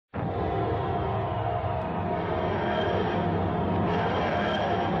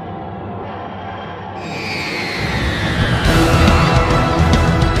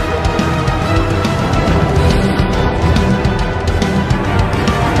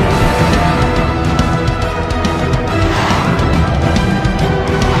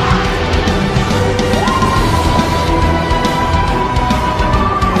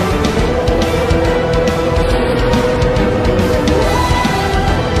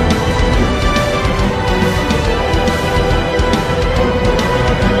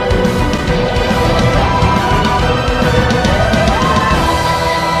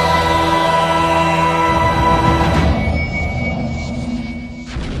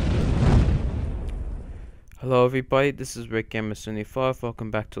Hello everybody, this is Redgamer 75. Welcome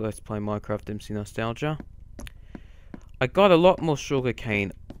back to Let's Play Minecraft Mcnostalgia. I got a lot more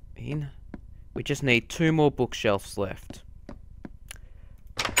sugarcane in. We just need 2 more bookshelves left.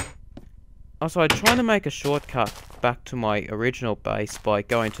 Also, I tried to make a shortcut back to my original base by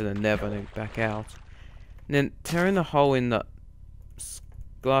going to the Nether and back out. And then tearing the hole in the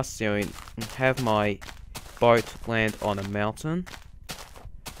glass ceiling and have my boat land on a mountain.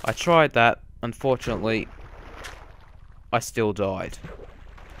 I tried that, unfortunately. I still died.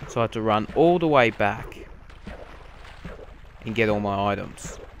 So I had to run all the way back and get all my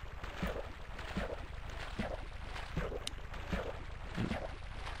items.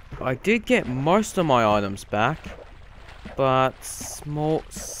 I did get most of my items back, but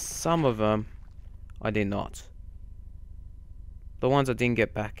some of them I did not. The ones I didn't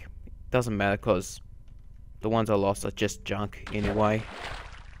get back, doesn't matter because the ones I lost are just junk anyway.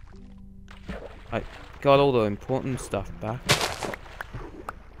 I got all the important stuff back.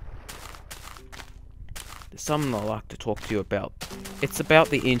 There's something I'd like to talk to you about. It's about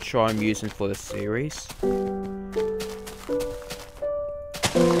the intro I'm using for the series.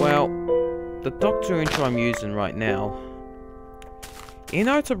 Well, the Doctor intro I'm using right now, you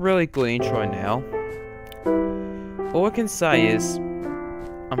know, it's a really good intro now. All I can say is,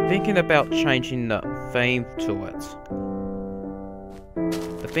 I'm thinking about changing the theme to it.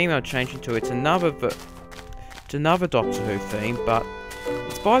 The theme I'm changing to, it's another Doctor Who theme, but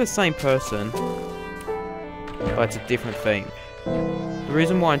it's by the same person, but it's a different theme. The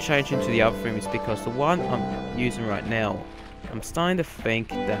reason why I'm changing to the other theme is because the one I'm using right now, I'm starting to think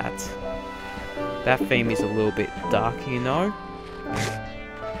that that theme is a little bit dark, you know?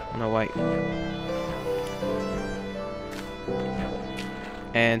 Oh, no, wait.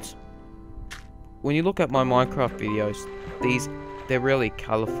 And when you look at my Minecraft videos, they're really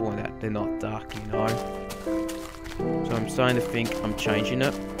colourful and that they're not dark, you know? So I'm starting to think I'm changing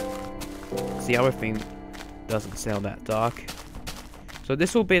it. The other thing doesn't sound that dark. So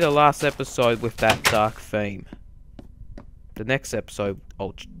this will be the last episode with that dark theme. The next episode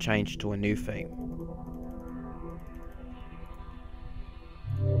I'll change to a new theme.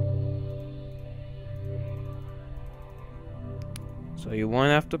 So you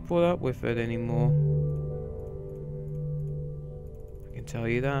won't have to put up with it anymore. I can tell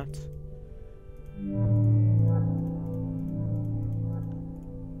you that.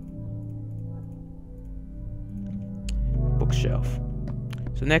 Bookshelf.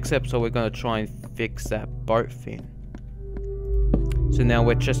 So next episode we're going to try and fix that boat thing. So now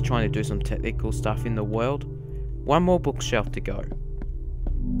we're just trying to do some technical stuff in the world. 1 more bookshelf to go.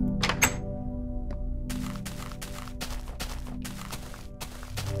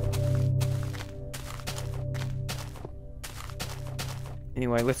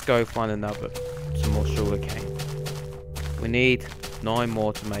 Anyway, let's go find some more sugarcane. We need 9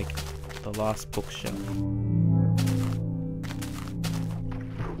 more to make the last bookshelf.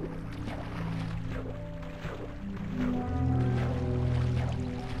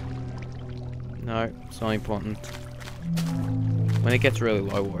 No, it's not important. When it gets really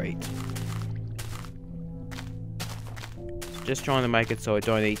low, we'll eat. Just trying to make it so I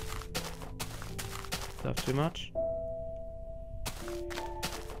don't eat stuff too much.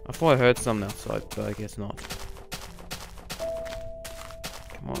 I thought I heard something outside, but I guess not.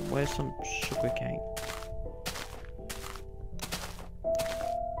 Come on, where's some sugarcane?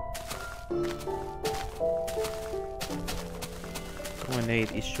 All I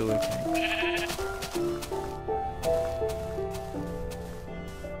need is sugarcane.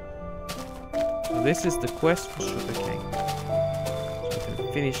 So this is the quest for sugarcane. So we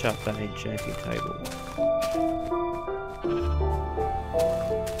can finish up that enchanting table.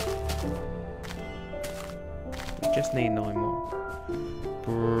 We just need 9 more.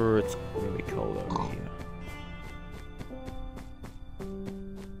 Brrr, it's really cold over here.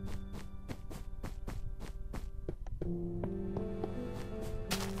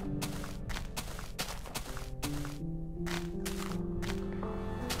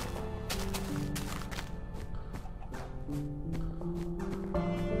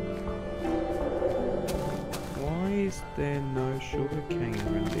 Is there no sugarcane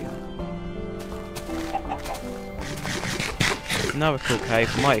around here? Another cool cave.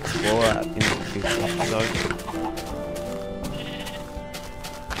 I might explore that in the future episode.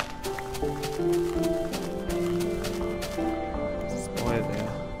 Spider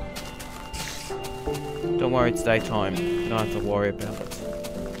there. Don't worry, it's daytime. You don't have to worry about it.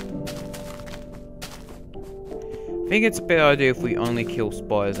 I think it's a better idea if we only kill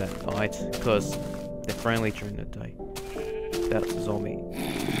spiders at night, because they're friendly during the day. That's a zombie.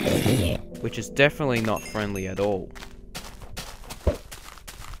 which is definitely not friendly at all.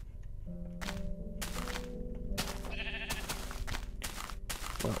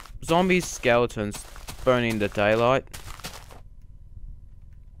 Well, zombies, skeletons, burning the daylight.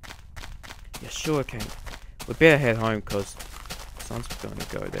 Yeah, sure, okay. We better head home because the sun's going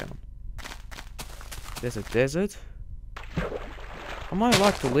to go down. There's a desert. I might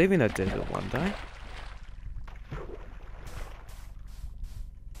like to live in a desert one day.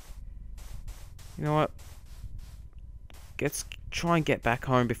 You know what? Let's try and get back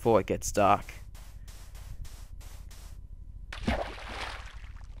home before it gets dark.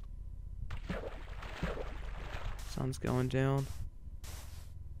 Sun's going down.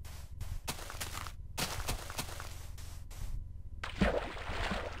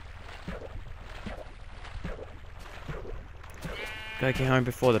 Gotta get home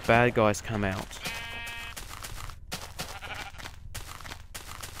before the bad guys come out.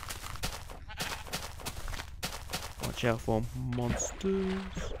 Watch out for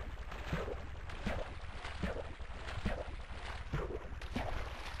monsters.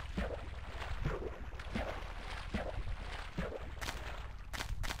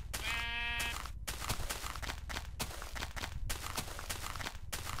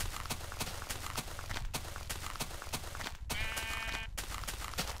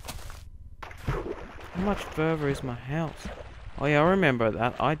 How much further is my house? Oh yeah, I remember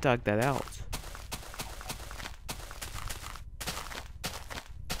that. I dug that out.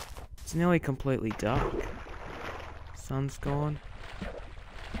 It's nearly completely dark. Sun's gone.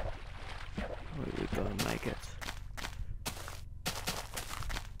 Oh, we gotta make it.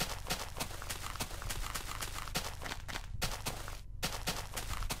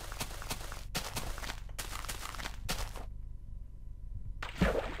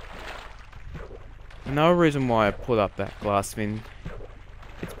 Another reason why I put up that glass fin,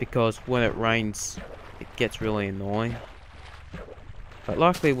 it's because when it rains, it gets really annoying. But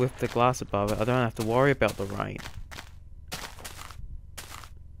luckily with the glass above it, I don't have to worry about the rain.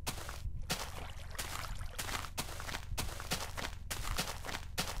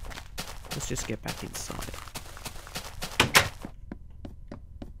 Let's just get back inside.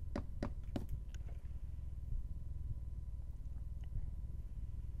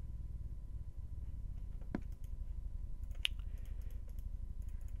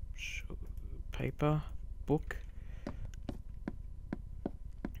 Paper, book.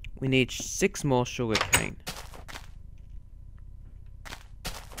 We need 6 more sugar cane.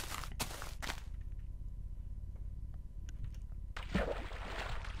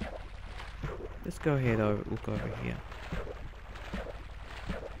 Let's go ahead over, look over here.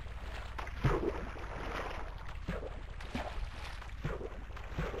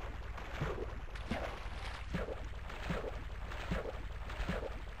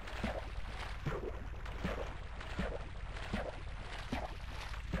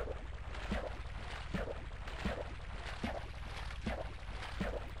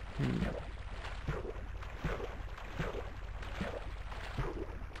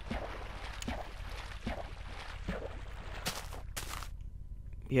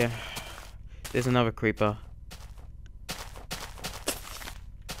 Yeah, there's another creeper.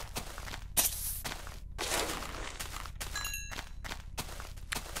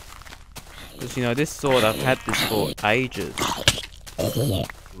 Because, you know, this sword, I've had this for ages.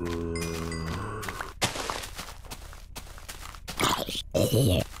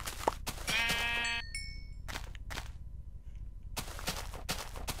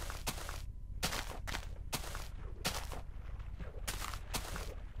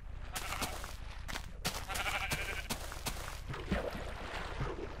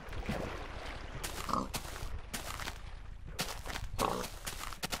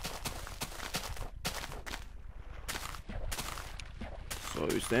 So,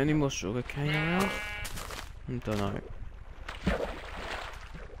 is there any more sugar cane around? I don't know.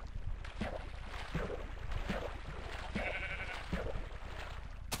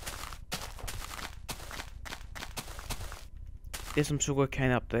 There's some sugar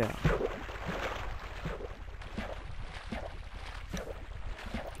cane up there.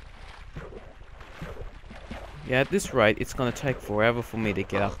 Yeah, at this rate, it's gonna take forever for me to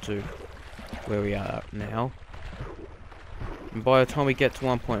get up to where we are now. And by the time we get to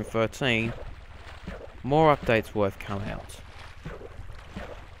 1.13, more updates will have come out.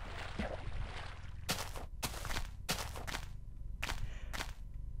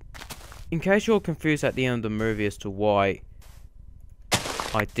 In case you're confused at the end of the movie as to why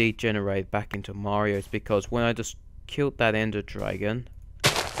I degenerate back into Mario, it's because when I just killed that Ender Dragon,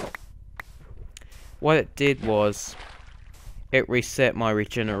 what it did was it reset my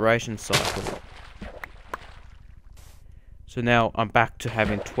regeneration cycle. So now I'm back to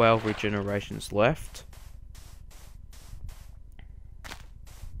having 12 regenerations left.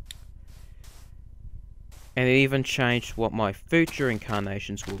 And it even changed what my future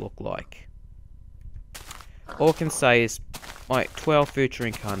incarnations will look like. All I can say is my 12 future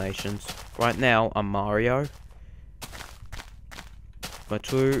incarnations. Right now I'm Mario. My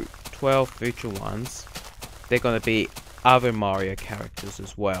 12 future ones, they're going to be other Mario characters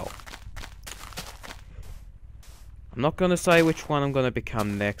as well. I'm not going to say which one I'm going to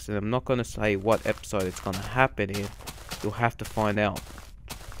become next, and I'm not going to say what episode it's going to happen in. You'll have to find out.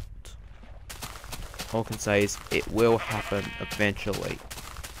 All I can say is it will happen eventually.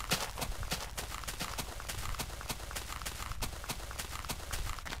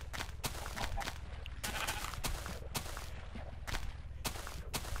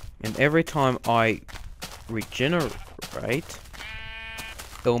 And every time I regenerate,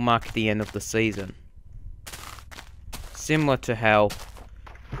 it'll mark the end of the season. Similar to how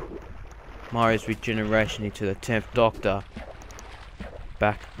Mario's regeneration into the 10th Doctor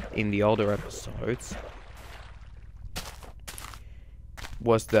back in the older episodes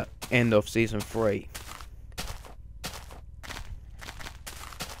was the end of season 3.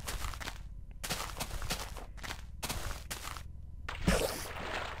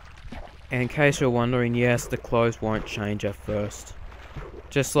 And in case you're wondering, yes, the clothes won't change at first.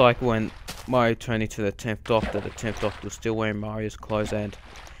 Just like when Mario turned into the 10th Doctor was still wearing Mario's clothes, and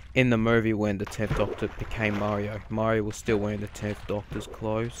in the movie when the 10th Doctor became Mario, Mario was still wearing the 10th Doctor's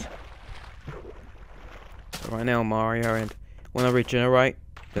clothes. So right now Mario, and when I regenerate,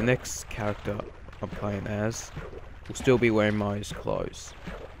 the next character I'm playing as will still be wearing Mario's clothes.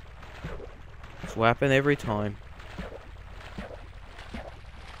 This will happen every time.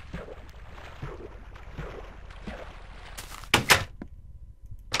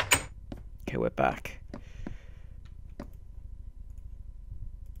 Okay, we're back.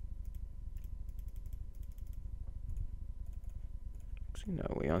 So,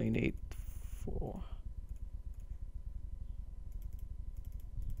 no, we only need 4.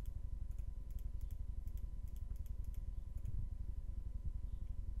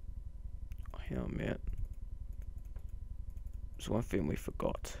 Helmet. There's one thing we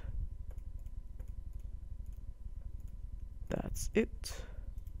forgot. That's it.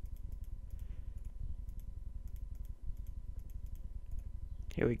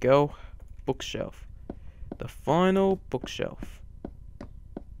 Here we go. Bookshelf. The final bookshelf.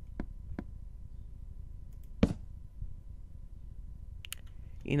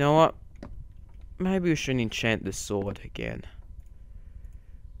 You know what? Maybe we should enchant this sword again.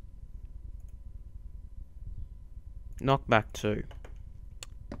 Knockback 2.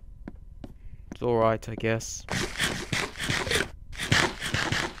 It's alright, I guess.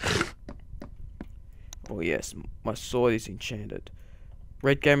 Oh yes, my sword is enchanted.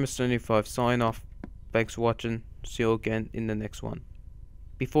 Redgamer 75 sign off. Thanks for watching. See you again in the next one.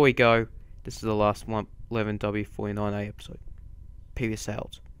 Before we go, this is the last one, 11W49A episode. Peace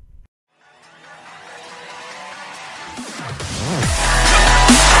out.